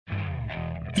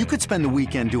You could spend the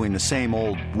weekend doing the same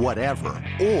old whatever,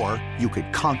 or you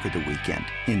could conquer the weekend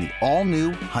in the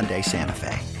all-new Hyundai Santa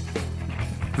Fe.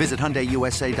 Visit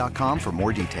HyundaiUSA.com for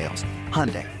more details.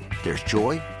 Hyundai, there's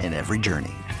joy in every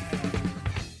journey.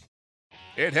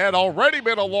 It had already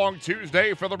been a long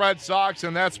Tuesday for the Red Sox,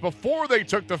 and that's before they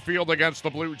took the field against the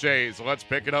Blue Jays. Let's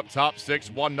pick it up top six,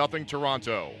 1-0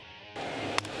 Toronto.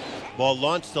 Ball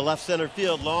launched to left center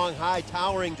field, long, high,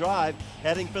 towering drive,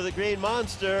 heading for the Green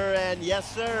Monster, and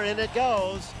yes, sir, in it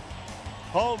goes.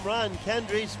 Home run,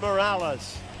 Kendrys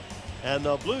Morales. And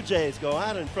the Blue Jays go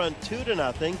out in front 2-0.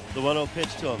 The 1-0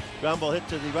 pitch to him. Ground ball hit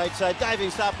to the right side, diving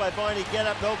stop by Barney, get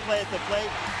up, no play at the plate,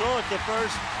 throw it to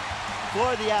first,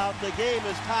 for the out. The game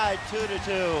is tied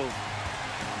 2-2.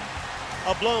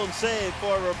 A blown save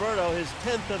for Roberto, his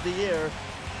 10th of the year,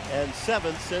 and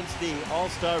 7th since the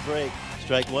All-Star break.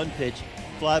 Strike one pitch,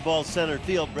 fly ball center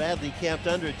field. Bradley camped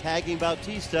under, tagging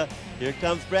Bautista. Here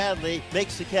comes Bradley,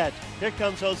 makes the catch. Here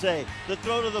comes Jose. The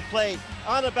throw to the plate,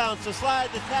 on a bounce, the slide,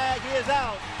 the tag, he is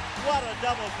out. What a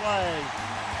double play.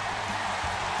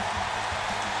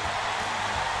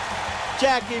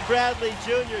 Jackie Bradley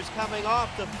Jr. is coming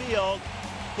off the field.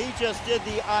 He just did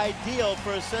the ideal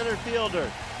for a center fielder.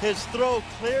 His throw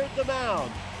cleared the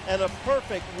mound, and a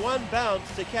perfect one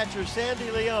bounce to catcher Sandy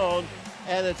Leon,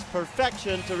 and it's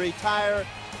perfection to retire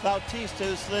Bautista,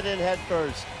 who slid in head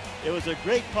first. It was a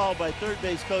great call by third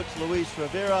base coach Luis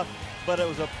Rivera, but it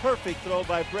was a perfect throw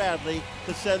by Bradley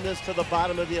to send this to the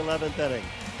bottom of the 11th inning.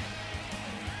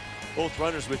 Both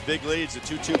runners with big leads, a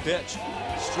 2-2 pitch.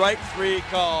 Strike three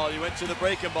call. He went to the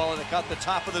breaking ball and it caught the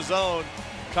top of the zone.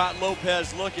 Caught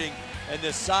Lopez looking, and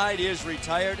the side is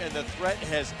retired, and the threat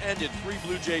has ended. 3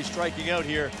 Blue Jays striking out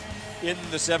here in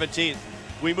the 17th.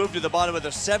 We move to the bottom of the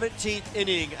 17th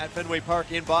inning at Fenway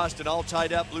Park in Boston, all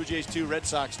tied up. Blue Jays 2, Red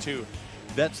Sox 2.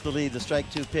 Betts the lead, the strike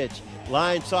two pitch.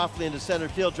 Line softly into center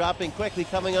field, dropping quickly,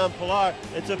 coming on Pilar.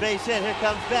 It's a base hit. Here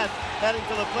comes Betts, heading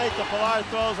for the plate. The Pilar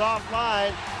throws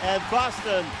offline, and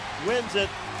Boston wins it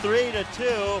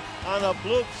 3-2 on a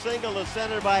bloop single to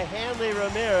center by Hanley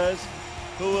Ramirez,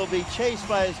 who will be chased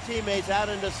by his teammates out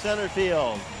into center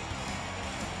field.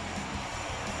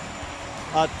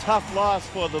 A tough loss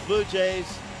for the Blue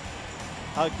Jays.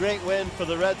 A great win for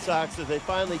the Red Sox as they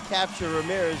finally capture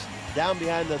Ramirez down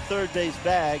behind the third base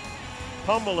bag,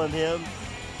 pummeling him,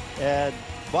 and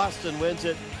Boston wins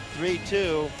it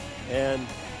 3-2 and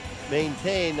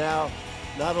maintain now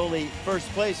not only first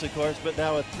place, of course, but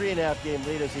now a 3.5 game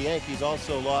lead as the Yankees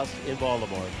also lost in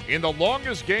Baltimore. In the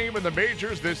longest game in the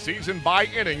majors this season by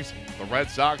innings, the Red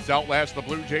Sox outlast the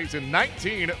Blue Jays in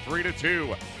 19,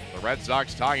 3-2. The Red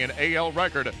Sox tie an AL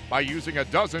record by using a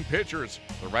dozen pitchers.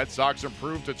 The Red Sox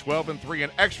improved to 12-3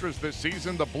 in extras this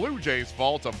season. The Blue Jays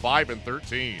fall to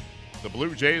 5-13. The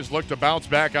Blue Jays look to bounce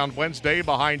back on Wednesday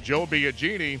behind Joe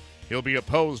Biagini. He'll be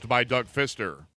opposed by Doug Fister.